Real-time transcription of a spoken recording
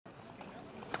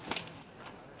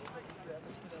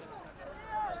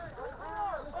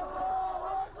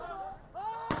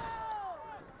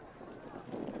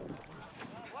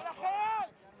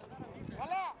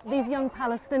these young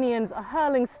Palestinians are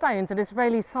hurling stones at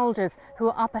Israeli soldiers who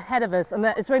are up ahead of us, and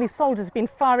the Israeli soldiers have been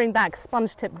firing back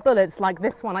sponge-tipped bullets like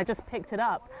this one. I just picked it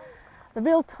up. The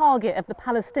real target of the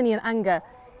Palestinian anger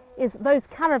is those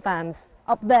caravans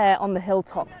up there on the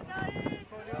hilltop.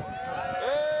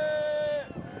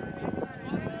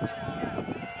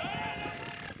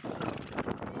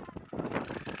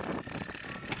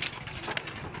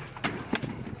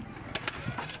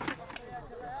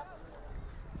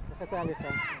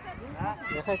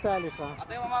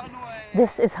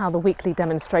 This is how the weekly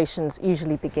demonstrations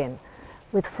usually begin,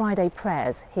 with Friday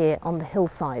prayers here on the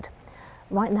hillside.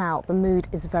 Right now, the mood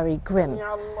is very grim.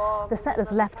 The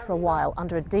settlers left for a while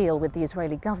under a deal with the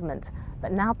Israeli government,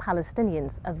 but now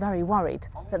Palestinians are very worried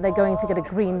that they're going to get a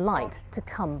green light to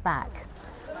come back.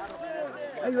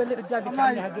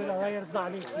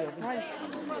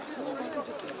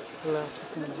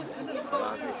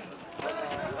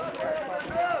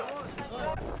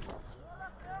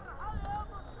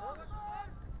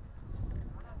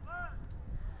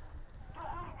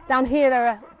 Down here there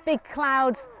are big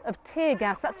clouds of tear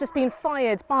gas that's just been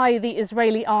fired by the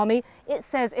Israeli army. It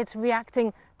says it's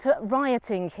reacting to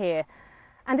rioting here.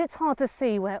 And it's hard to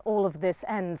see where all of this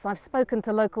ends. I've spoken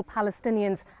to local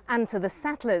Palestinians and to the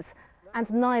settlers, and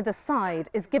neither side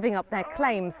is giving up their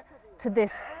claims to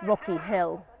this rocky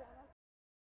hill.